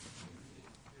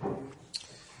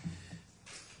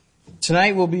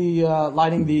Tonight we'll be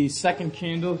lighting the second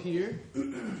candle here.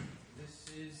 This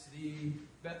is the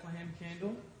Bethlehem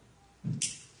candle.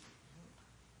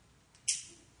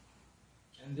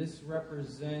 And this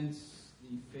represents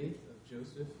the faith of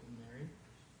Joseph and Mary.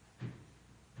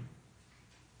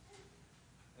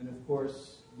 And of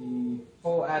course, the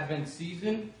whole Advent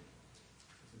season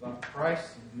is about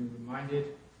Christ, and you're reminded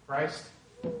of Christ.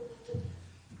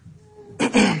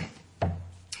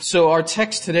 So our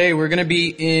text today, we're going to be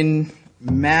in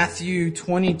Matthew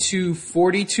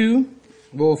 22:42.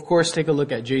 We'll, of course, take a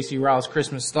look at J.C. Ryle's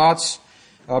Christmas Thoughts,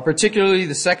 particularly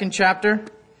the second chapter,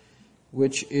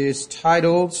 which is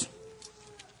titled,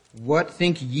 What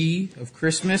Think Ye of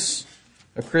Christmas?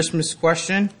 A Christmas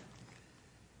question.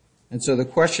 And so the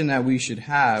question that we should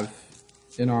have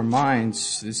in our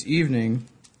minds this evening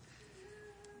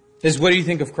is, what do you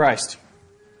think of Christ?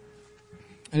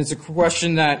 And it's a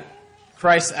question that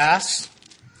Christ asks,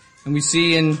 and we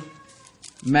see in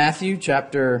Matthew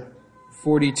chapter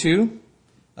 42.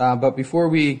 But before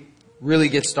we really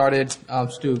get started,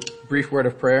 let's do a brief word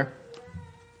of prayer.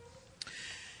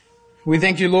 We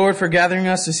thank you, Lord, for gathering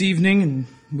us this evening, and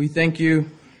we thank you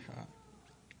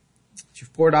that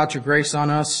you've poured out your grace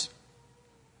on us.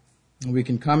 And we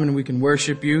can come and we can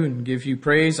worship you and give you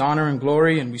praise, honor, and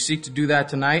glory, and we seek to do that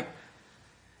tonight.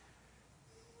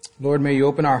 Lord, may you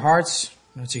open our hearts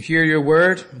to hear your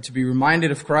word and to be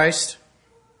reminded of Christ,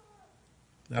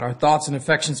 that our thoughts and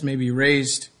affections may be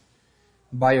raised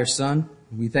by your Son.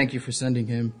 We thank you for sending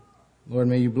him. Lord,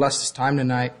 may you bless this time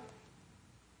tonight.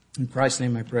 In Christ's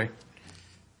name I pray.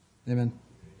 Amen.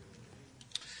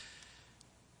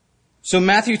 So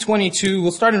Matthew 22,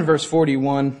 we'll start in verse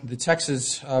 41. The text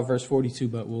is verse 42,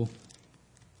 but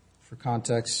for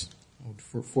context,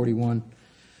 41.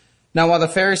 Now, while the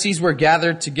Pharisees were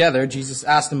gathered together, Jesus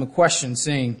asked them a question,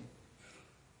 saying,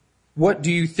 What do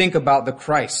you think about the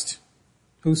Christ?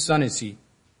 Whose son is he?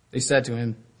 They said to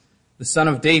him, The son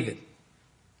of David.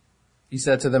 He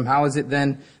said to them, How is it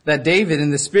then that David in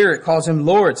the Spirit calls him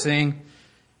Lord, saying,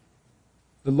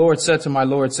 The Lord said to my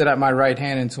Lord, Sit at my right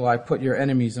hand until I put your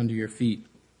enemies under your feet.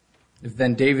 If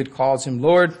then David calls him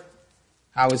Lord,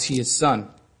 how is he his son?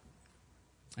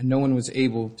 And no one was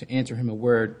able to answer him a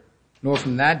word. Nor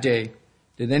from that day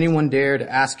did anyone dare to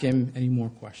ask him any more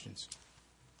questions.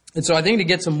 And so I think to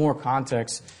get some more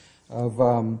context of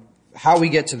how we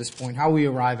get to this point, how we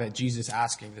arrive at Jesus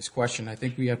asking this question, I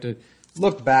think we have to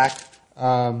look back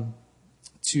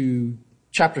to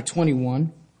chapter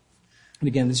 21. And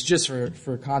again, this is just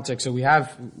for context. So we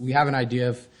have an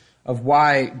idea of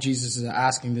why Jesus is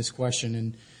asking this question.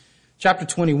 In chapter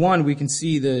 21, we can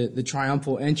see the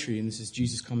triumphal entry, and this is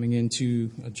Jesus coming into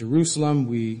Jerusalem.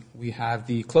 We have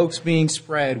the cloaks being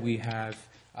spread. We have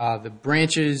the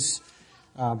branches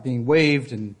being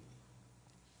waved, and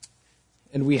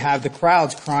we have the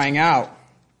crowds crying out.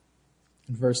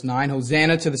 In verse 9,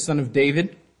 Hosanna to the Son of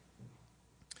David.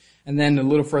 And then a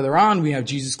little further on, we have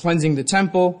Jesus cleansing the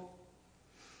temple.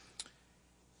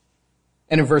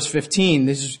 And in verse 15,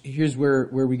 here's where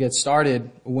we get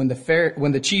started. When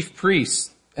the chief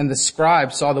priests and the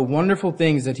scribes saw the wonderful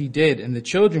things that he did, and the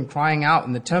children crying out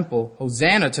in the temple,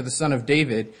 Hosanna to the Son of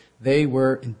David, they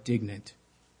were indignant.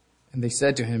 And they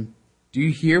said to him, Do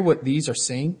you hear what these are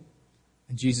saying?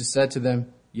 And Jesus said to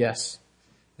them, Yes.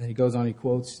 And then he goes on, he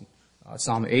quotes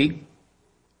Psalm 8.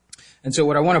 And so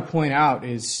what I want to point out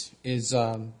is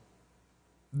the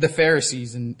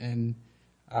Pharisees and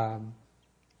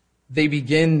they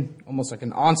begin almost like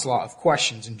an onslaught of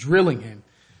questions and drilling him,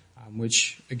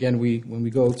 which again, when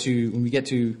we get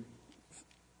to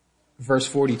verse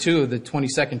 42 of the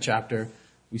 22nd chapter,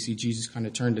 we see Jesus kind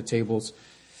of turn the tables.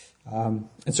 And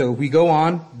so we go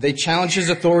on. They challenge his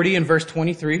authority in verse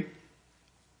 23.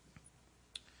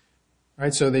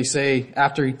 Right, so they say,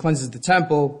 after he cleanses the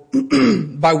temple,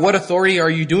 by what authority are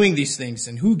you doing these things?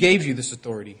 And who gave you this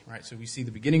authority? Right, so we see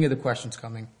the beginning of the questions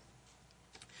coming.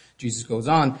 Jesus goes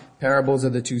on, parables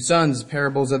of the two sons,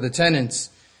 parables of the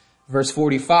tenants. Verse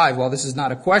 45, while this is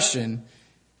not a question,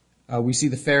 we see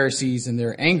the Pharisees and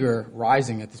their anger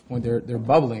rising at this point. They're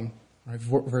bubbling. Right?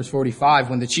 Verse 45,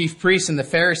 when the chief priests and the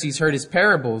Pharisees heard his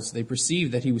parables, they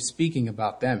perceived that he was speaking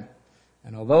about them.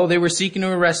 And although they were seeking to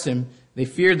arrest him, they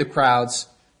feared the crowds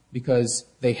because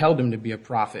they held him to be a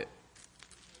prophet.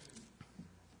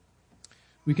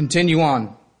 We continue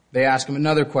on. They ask him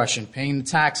another question, paying the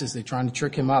taxes. They're trying to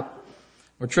trip him up.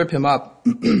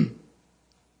 In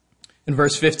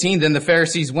verse 15, then the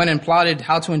Pharisees went and plotted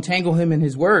how to entangle him in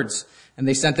his words. And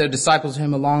they sent their disciples to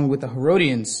him along with the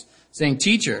Herodians, saying,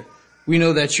 Teacher, we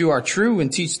know that you are true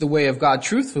and teach the way of God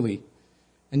truthfully,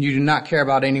 and you do not care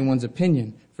about anyone's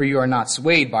opinion, for you are not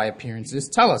swayed by appearances.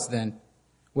 Tell us then,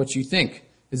 what you think.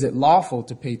 Is it lawful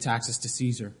to pay taxes to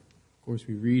Caesar? Of course,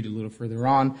 we read a little further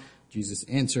on. Jesus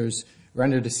answers,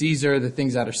 render to Caesar the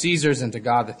things that are Caesar's, and to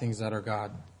God the things that are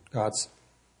God's.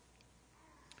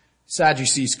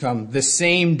 Sadducees come the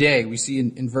same day. We see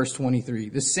in verse 23.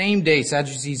 The same day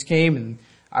Sadducees came, and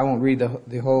I won't read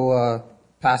the whole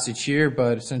passage here,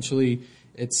 but essentially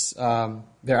it's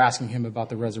they're asking him about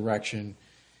the resurrection.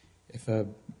 If a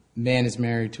man is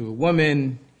married to a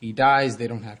woman, he dies, they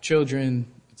don't have children,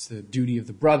 it's the duty of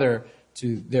the brother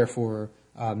to therefore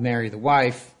marry the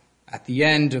wife. At the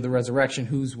end of the resurrection,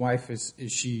 whose wife is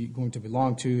she going to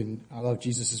belong to? And I love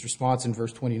Jesus' response in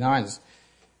verse 29 is,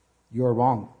 you're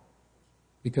wrong,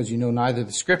 because you know neither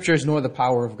the scriptures nor the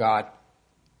power of God.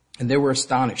 And they were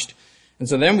astonished. And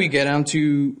so then we get on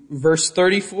to verse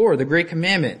 34, the great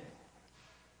commandment.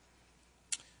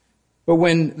 But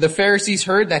when the Pharisees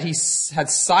heard that he had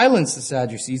silenced the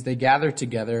Sadducees, they gathered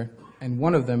together, and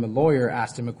one of them, a lawyer,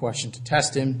 asked him a question to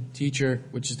test him. Teacher,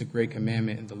 which is the great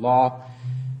commandment in the law?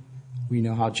 We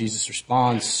know how Jesus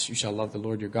responds. You shall love the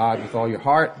Lord your God with all your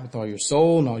heart, with all your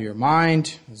soul, and all your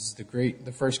mind. This is the great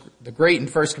and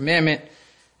first commandment.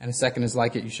 And the second is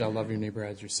like it. You shall love your neighbor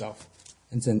as yourself.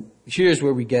 And so here's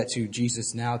where we get to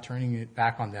Jesus now turning it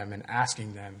back on them and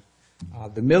asking them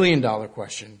the $1 million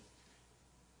question.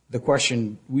 The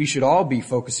question we should all be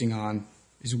focusing on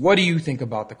is, what do you think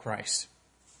about the Christ?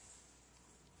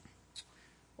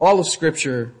 All of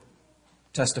Scripture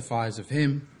testifies of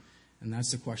him, and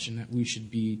that's the question that we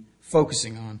should be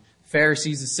focusing on.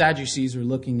 Pharisees, the Sadducees are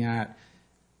looking at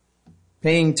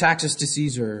paying taxes to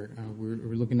Caesar.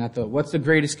 We're looking at what's the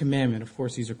greatest commandment? Of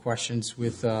course, these are questions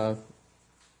with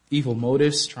evil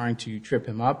motives, trying to trip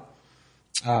him up.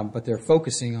 But they're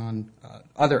focusing on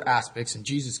other aspects, and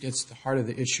Jesus gets to the heart of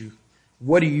the issue.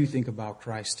 What do you think about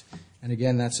Christ? And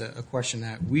again, that's a question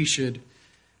that we should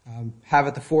have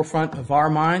at the forefront of our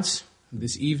minds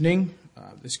this evening,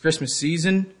 this Christmas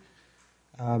season.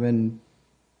 And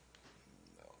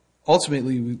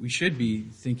ultimately, we should be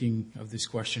thinking of this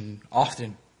question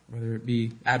often, whether it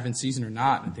be Advent season or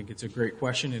not. I think it's a great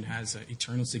question. It has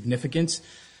eternal significance,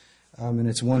 and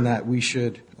it's one that we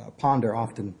should ponder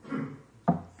often.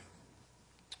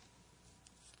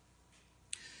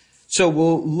 So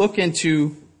we'll look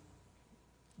into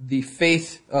the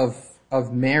faith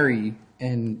of Mary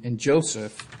and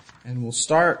Joseph, and we'll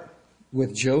start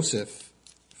with Joseph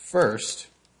first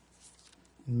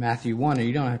in Matthew 1. And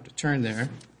you don't have to turn there.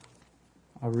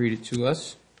 I'll read it to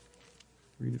us.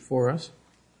 Read it for us.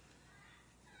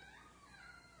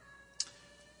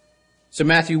 So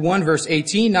Matthew 1, verse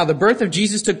 18. Now the birth of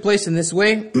Jesus took place in this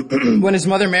way. When his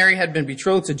mother Mary had been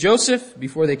betrothed to Joseph,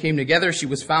 before they came together, she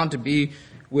was found to be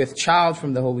with child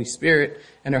from the Holy Spirit.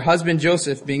 And her husband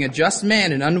Joseph, being a just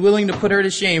man and unwilling to put her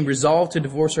to shame, resolved to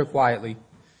divorce her quietly.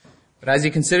 But as he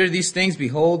considered these things,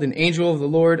 behold, an angel of the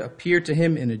Lord appeared to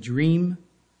him in a dream,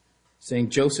 saying,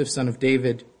 Joseph, son of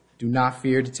David, do not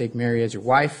fear to take Mary as your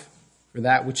wife, for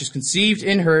that which is conceived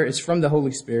in her is from the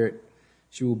Holy Spirit.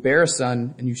 She will bear a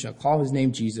son, and you shall call his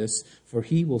name Jesus, for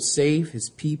he will save his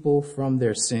people from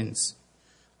their sins.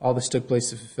 All this took place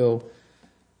to fulfill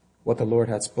what the Lord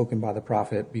had spoken by the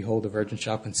prophet. Behold, the virgin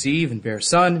shall conceive and bear a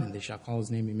son, and they shall call his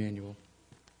name Emmanuel.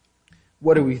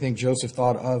 What do we think Joseph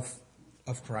thought of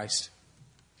Christ?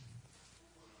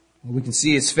 Well, we can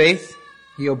see his faith.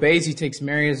 He obeys. He takes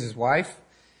Mary as his wife,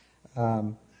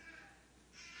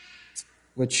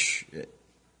 which,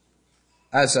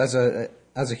 as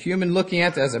a human looking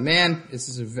at it, as a man, this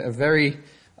is a very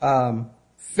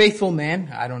faithful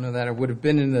man. I don't know that I would have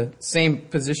been in the same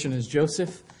position as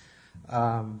Joseph.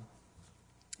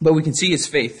 But we can see his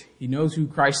faith. He knows who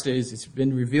Christ is. It's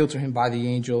been revealed to him by the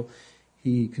angel.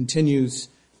 He continues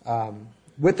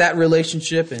with that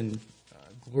relationship, and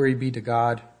glory be to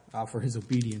God for his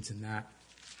obedience in that.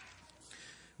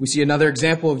 We see another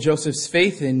example of Joseph's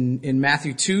faith in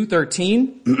Matthew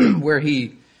 2:13, where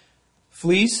he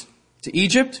flees to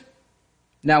Egypt.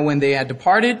 Now when they had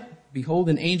departed, behold,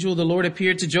 an angel of the Lord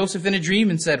appeared to Joseph in a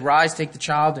dream and said, Rise, take the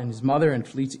child and his mother and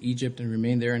flee to Egypt and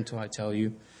remain there until I tell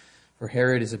you. For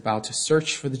Herod is about to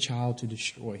search for the child to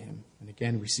destroy him. And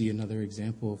again, we see another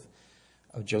example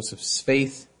of Joseph's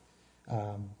faith.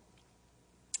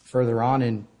 Further on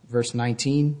in verse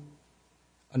 19,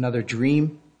 another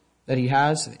dream that he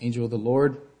has, the angel of the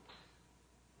Lord.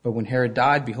 But when Herod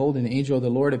died, behold, an angel of the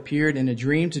Lord appeared in a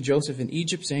dream to Joseph in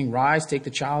Egypt, saying, Rise, take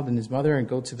the child and his mother and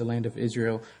go to the land of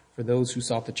Israel, for those who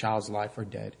sought the child's life are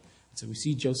dead. And so we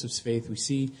see Joseph's faith. We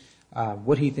see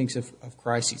what he thinks of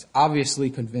Christ. He's obviously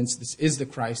convinced this is the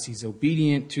Christ. He's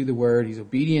obedient to the word. He's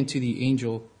obedient to the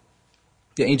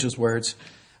angel's words.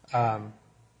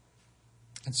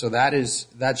 And so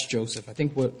that's Joseph. I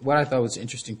think what I thought was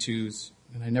interesting too is,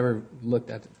 and I never looked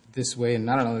at it this way, and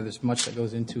I don't know that there's much that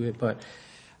goes into it, but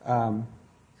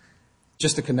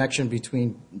just the connection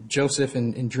between Joseph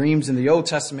in dreams in the Old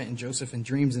Testament and Joseph in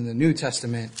dreams in the New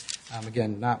Testament.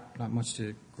 Again, not much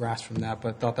to grasp from that,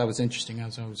 but thought that was interesting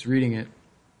as I was reading it.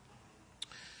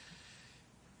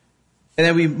 And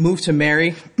then we move to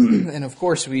Mary, and of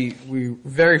course we're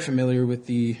very familiar with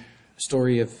the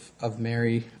story of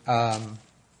Mary. And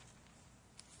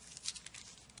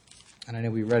I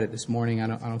know we read it this morning. I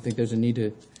don't think there's a need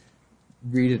to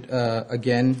read it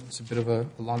again. It's a bit of a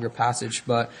longer passage,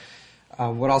 but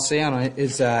what I'll say on it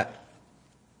is that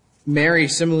Mary,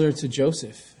 similar to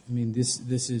Joseph, I mean,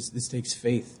 this takes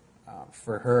faith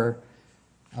for her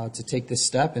to take this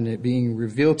step, and it being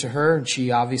revealed to her, and she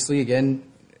obviously again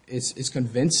is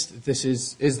convinced that this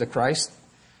is the Christ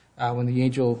when the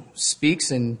angel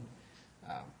speaks and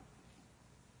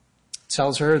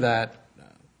tells her that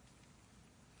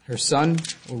her son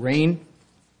will reign.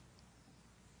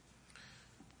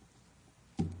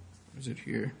 Where is it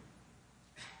here?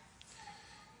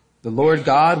 The Lord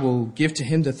God will give to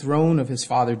him the throne of his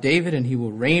father David, and he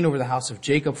will reign over the house of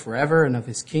Jacob forever, and of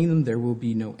his kingdom there will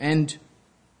be no end.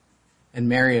 And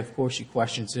Mary, of course, she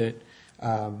questions it,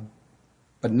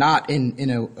 but not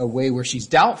in a way where she's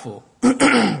doubtful,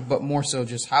 but more so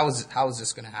just how is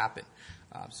this going to happen?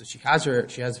 So she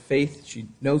has faith. She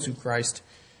knows who Christ.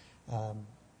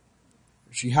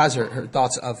 She has her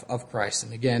thoughts of Christ.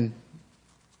 And again,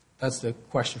 that's the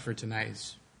question for tonight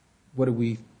is, what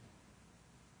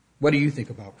do you think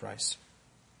about Christ?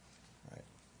 Right.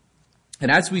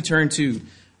 And as we turn to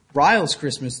Ryle's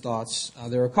Christmas thoughts,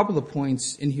 there are a couple of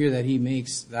points in here that he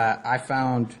makes that I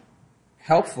found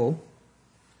helpful,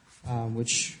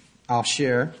 which I'll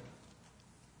share.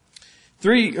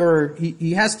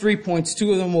 He has 3 points.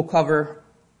 2 of them we'll cover.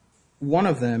 One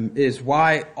of them is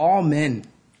why all men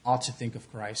ought to think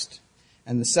of Christ.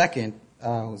 And the second,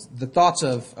 the thoughts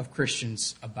of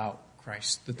Christians about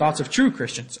Christ. The thoughts of true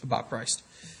Christians about Christ.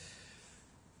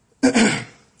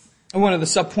 And one of the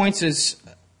subpoints is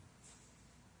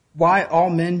why all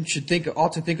men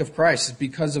ought to think of Christ is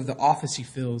because of the office he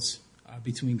fills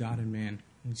between God and man.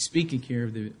 And speaking here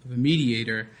of a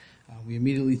mediator, we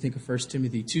immediately think of 1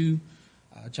 Timothy 2,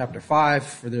 chapter 5,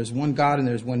 for there's one God and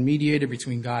there's one mediator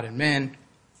between God and man,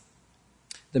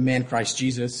 the man Christ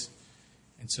Jesus.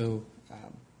 And so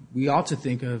we ought to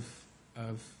think of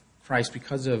Christ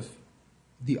because of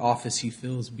the office he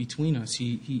fills between us.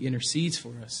 He intercedes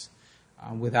for us.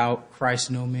 Without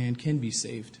Christ, no man can be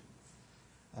saved.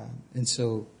 And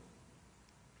so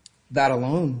that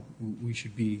alone, we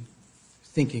should be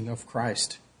thinking of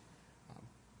Christ.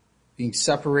 Being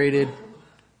separated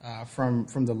from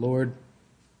the Lord.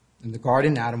 In the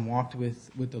garden, Adam walked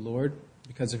with the Lord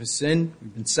because of his sin.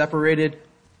 We've been separated.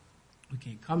 We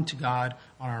can't come to God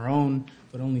on our own,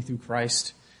 but only through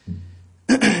Christ.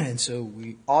 And so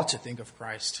we ought to think of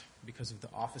Christ because of the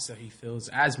office that he fills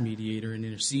as mediator and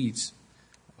intercedes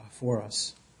for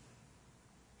us.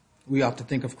 We ought to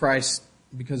think of Christ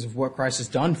because of what Christ has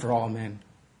done for all men.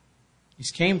 He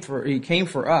came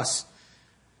for us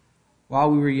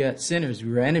while we were yet sinners.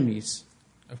 We were enemies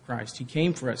of Christ. He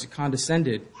came for us. He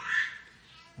condescended.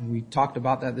 And we talked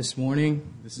about that this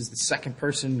morning. This is the second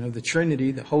person of the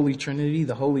Trinity, the Holy Trinity,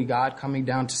 the Holy God coming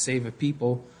down to save a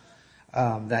people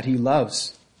that he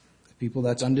loves, a people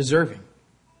that's undeserving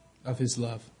of his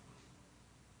love.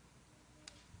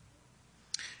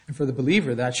 And for the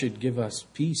believer, that should give us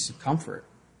peace and comfort.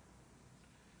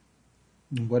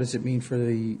 And what does it mean for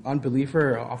the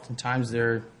unbeliever? Oftentimes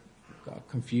they're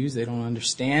confused. They don't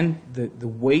understand the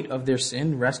weight of their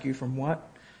sin. Rescue from what?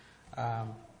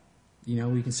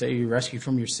 We can say you're rescued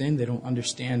from your sin. They don't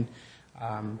understand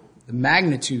the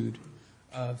magnitude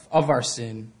of our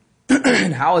sin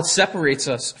and how it separates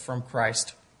us from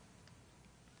Christ.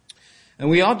 And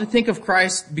we ought to think of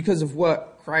Christ because of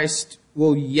what Christ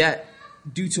will yet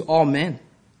do to all men.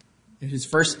 His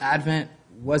first advent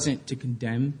wasn't to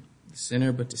condemn the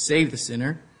sinner, but to save the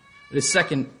sinner. But his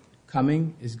second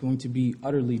coming is going to be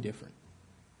utterly different.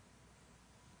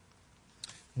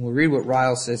 And we'll read what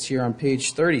Ryle says here on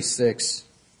page 36.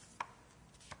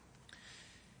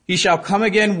 He shall come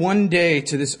again one day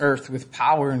to this earth with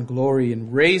power and glory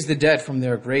and raise the dead from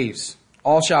their graves.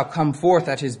 All shall come forth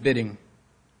at his bidding.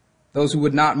 Those who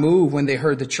would not move when they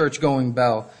heard the church-going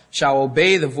bell shall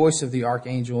obey the voice of the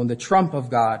archangel and the trump of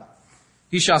God.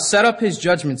 He shall set up his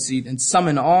judgment seat and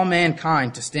summon all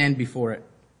mankind to stand before it.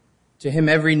 To him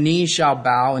every knee shall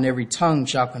bow and every tongue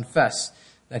shall confess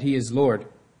that he is Lord.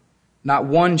 Not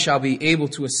one shall be able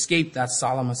to escape that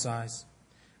solemn assize.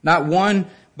 Not one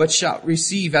but shalt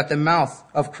receive at the mouth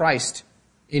of Christ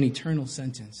an eternal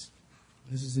sentence.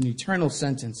 This is an eternal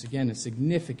sentence. Again, a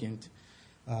significant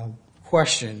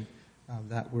question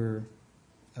that we're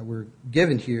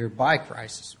given here by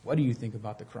Christ. What do you think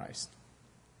about the Christ?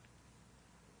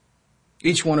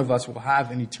 Each one of us will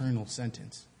have an eternal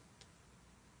sentence.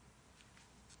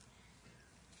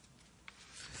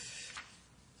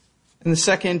 And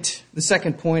the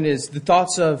second point is the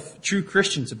thoughts of true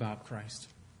Christians about Christ.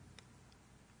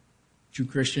 True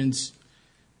Christians,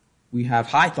 we have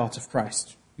high thoughts of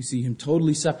Christ. We see him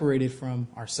totally separated from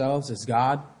ourselves as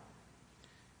God.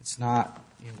 It's not,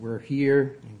 we're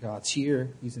here and God's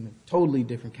here. He's in a totally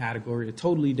different category, a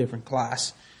totally different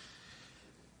class.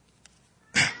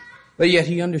 But yet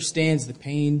he understands the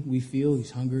pain we feel.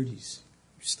 He's hungered, he's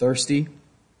thirsty.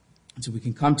 And so we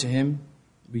can come to him.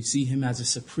 We see him as a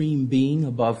supreme being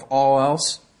above all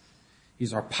else.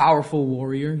 He's our powerful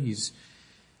warrior. He's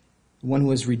the one who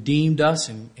has redeemed us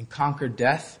and conquered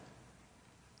death.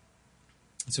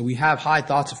 And so we have high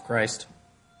thoughts of Christ.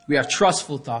 We have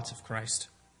trustful thoughts of Christ.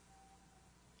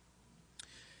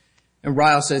 And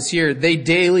Ryle says here, they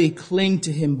daily cling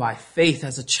to him by faith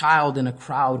as a child in a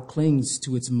crowd clings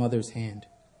to its mother's hand.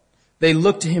 They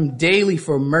look to him daily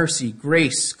for mercy,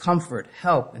 grace, comfort,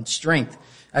 help, and strength,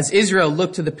 as Israel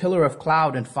looked to the pillar of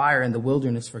cloud and fire in the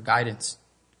wilderness for guidance.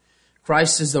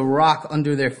 Christ is the rock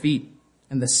under their feet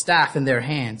and the staff in their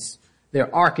hands,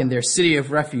 their ark and their city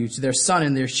of refuge, their sun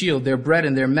and their shield, their bread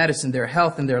and their medicine, their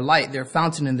health and their light, their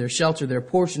fountain and their shelter, their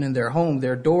portion and their home,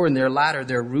 their door and their ladder,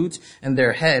 their root and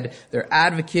their head, their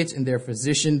advocate and their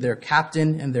physician, their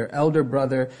captain and their elder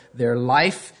brother, their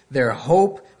life, their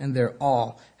hope, and their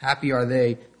all. Happy are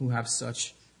they who have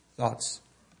such thoughts.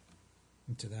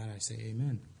 And to that I say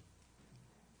amen.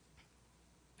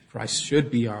 Christ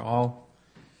should be our all.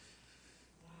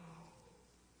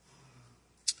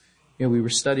 We were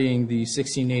studying the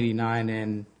 1689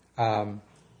 and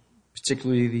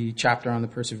particularly the chapter on the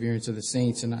perseverance of the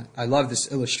saints. And I love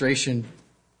this illustration.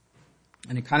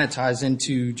 And it kind of ties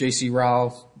into J.C.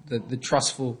 Ryle, the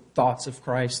trustful thoughts of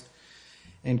Christ.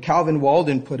 And Calvin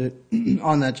Walden put it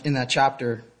in that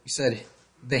chapter. He said,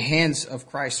 the hands of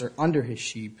Christ are under his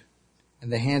sheep,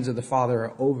 and the hands of the Father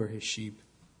are over his sheep.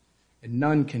 And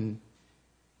none can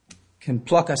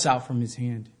pluck us out from his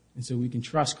hand. And so we can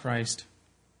trust Christ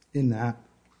in that.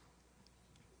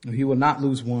 He will not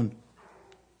lose one.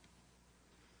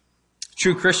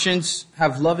 True Christians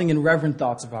have loving and reverent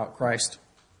thoughts about Christ.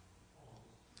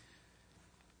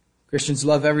 Christians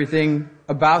love everything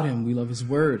about him. We love his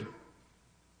word.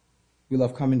 We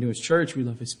love coming to his church. We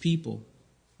love his people.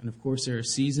 And of course, there are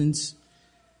seasons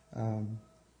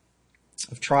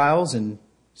of trials and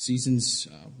seasons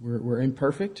we're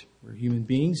imperfect. We're human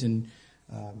beings, and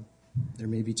there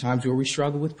may be times where we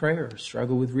struggle with prayer, or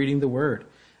struggle with reading the word.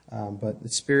 But the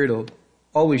Spirit will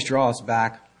always draw us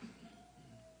back.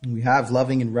 And we have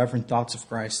loving and reverent thoughts of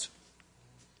Christ.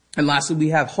 And lastly, we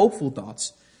have hopeful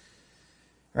thoughts.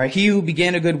 All right, he who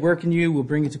began a good work in you will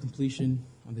bring it to completion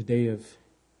on the day of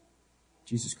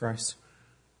Jesus Christ.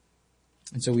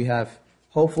 And so we have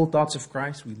hopeful thoughts of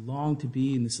Christ. We long to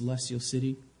be in the celestial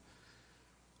city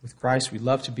with Christ. We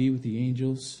love to be with the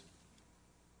angels.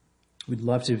 We'd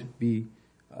love to be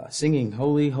singing,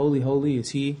 holy, holy, holy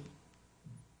is he.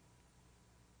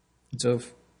 And so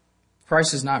if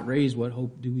Christ is not raised, what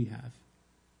hope do we have?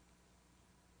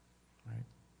 Right?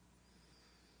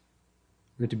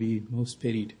 We're to be most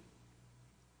pitied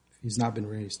if he's not been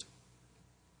raised.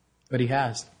 But he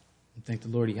has. And thank the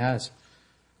Lord he has.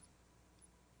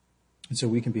 And so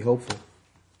we can be hopeful.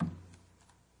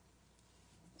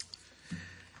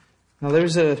 Now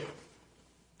there's an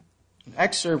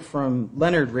excerpt from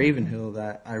Leonard Ravenhill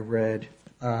that I read.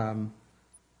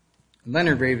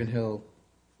 Leonard Ravenhill,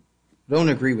 don't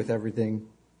agree with everything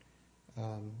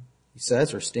he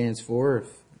says or stands for.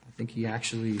 I think he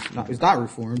actually is not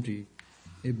Reformed. He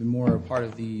had been more a part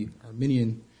of the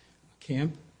Arminian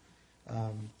camp.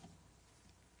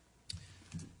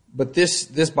 But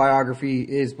this biography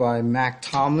is by Mac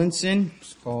Tomlinson.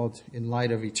 It's called In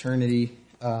Light of Eternity.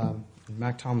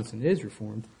 Mac Tomlinson is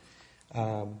Reformed.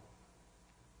 But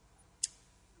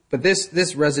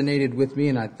this resonated with me,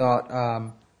 and I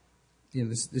thought,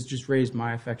 this just raised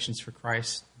my affections for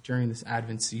Christ during this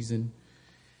Advent season.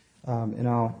 And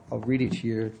I'll read it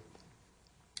here.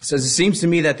 It says, it seems to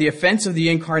me that the offense of the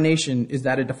incarnation is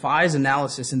that it defies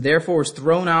analysis and therefore is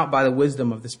thrown out by the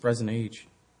wisdom of this present age.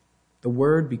 The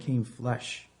Word became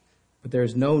flesh, but there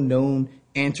is no known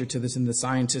answer to this in the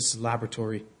scientist's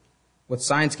laboratory. What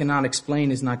science cannot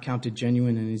explain is not counted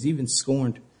genuine and is even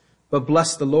scorned. But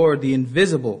bless the Lord, the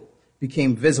invisible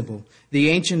became visible. The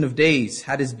Ancient of Days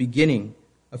had his beginning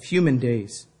of human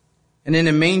days, and in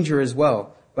a manger as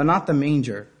well, but not the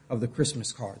manger of the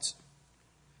Christmas cards.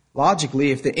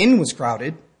 Logically, if the inn was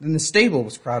crowded, then the stable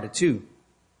was crowded too.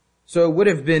 So it would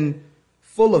have been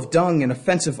full of dung and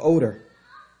offensive odor.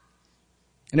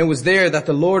 And it was there that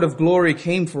the Lord of glory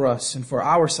came for us and for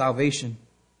our salvation.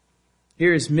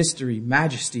 Here is mystery,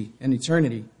 majesty, and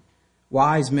eternity.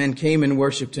 Wise men came and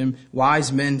worshipped him.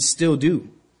 Wise men still do.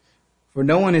 For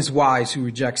no one is wise who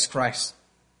rejects Christ.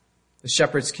 The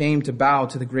shepherds came to bow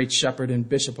to the great shepherd and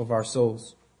bishop of our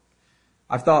souls.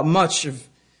 I've thought much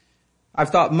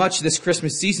this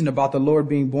Christmas season about the Lord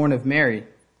being born of Mary.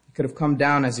 He could have come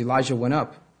down as Elijah went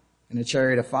up in a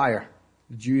chariot of fire.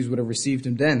 The Jews would have received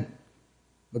him then.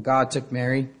 But God took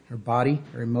Mary, her body,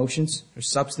 her emotions, her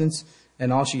substance,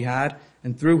 and all she had,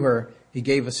 and through her, he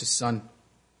gave us his son.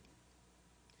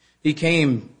 He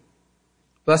came,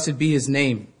 blessed be his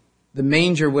name. The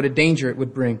manger, what a danger it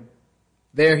would bring.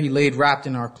 There he laid wrapped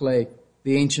in our clay.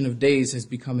 The Ancient of Days has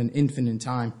become an infant in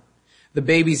time. The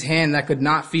baby's hand that could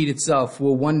not feed itself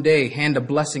will one day hand a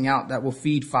blessing out that will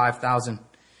feed 5,000.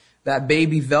 That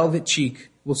baby velvet cheek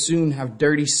will soon have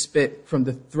dirty spit from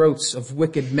the throats of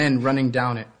wicked men running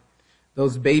down it.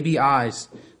 Those baby eyes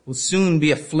will soon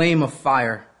be a flame of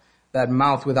fire. That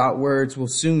mouth without words will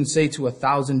soon say to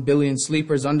 1,000 billion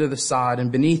sleepers under the sod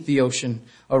and beneath the ocean,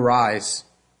 arise.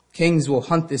 Kings will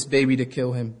hunt this baby to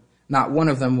kill him. Not one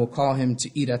of them will call him to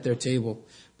eat at their table.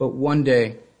 But one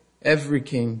day, every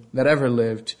king that ever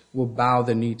lived will bow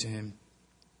the knee to him.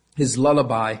 His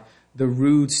lullaby, the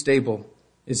rude stable,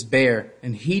 is bare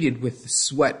and heated with the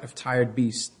sweat of tired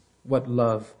beasts. What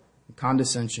love and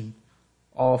condescension,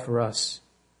 all for us.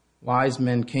 Wise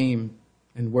men came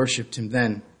and worshipped him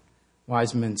then.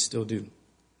 Wise men still do.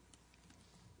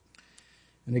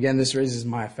 And again, this raises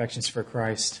my affections for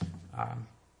Christ.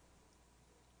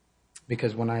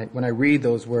 Because when I read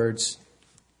those words,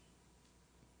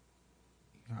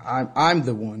 I'm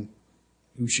the one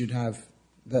who should have,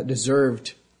 that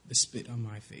deserved the spit on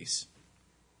my face.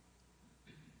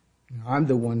 I'm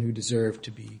the one who deserved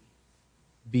to be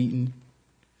beaten.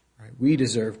 Right? We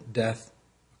deserved death.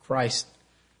 Christ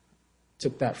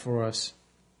took that for us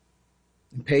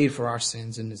and paid for our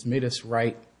sins and has made us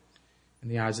right in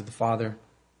the eyes of the Father.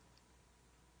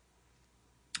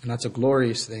 And that's a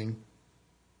glorious thing.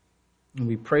 And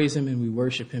we praise him and we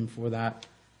worship him for that.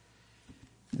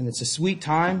 And it's a sweet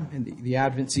time in the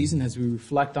Advent season as we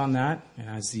reflect on that, and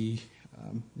as we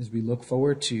look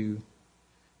forward to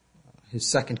his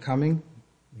second coming.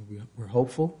 We're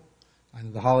hopeful. I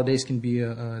know the holidays can be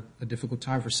a difficult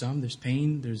time for some. There's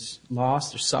pain, there's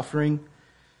loss, there's suffering.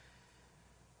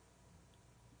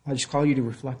 I just call you to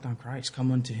reflect on Christ.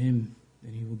 Come unto him,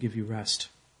 and he will give you rest.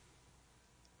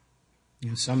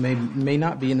 Some may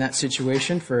not be in that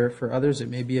situation. For others, it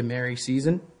may be a merry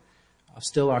season.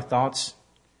 Still, our thoughts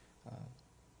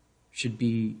should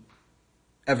be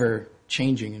ever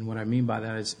changing. And what I mean by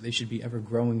that is they should be ever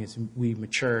growing as we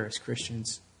mature as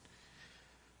Christians.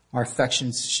 Our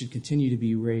affections should continue to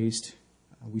be raised.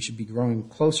 We should be growing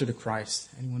closer to Christ.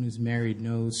 Anyone who's married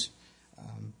knows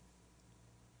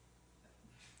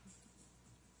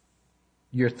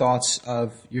your thoughts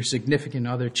of your significant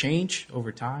other change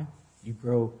over time. You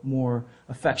grow more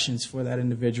affections for that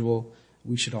individual.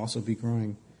 We should also be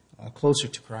growing closer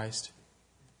to Christ.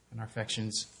 And our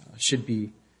affections should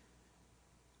be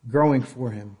growing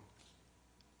for him.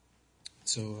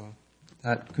 So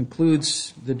that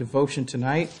concludes the devotion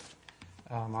tonight.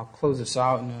 I'll close this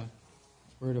out in a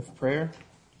word of prayer.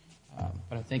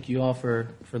 But I thank you all for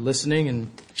listening,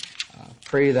 and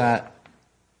pray that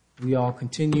we all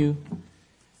continue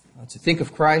to think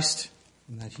of Christ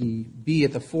and that he be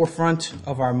at the forefront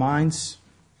of our minds.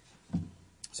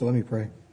 So let me pray.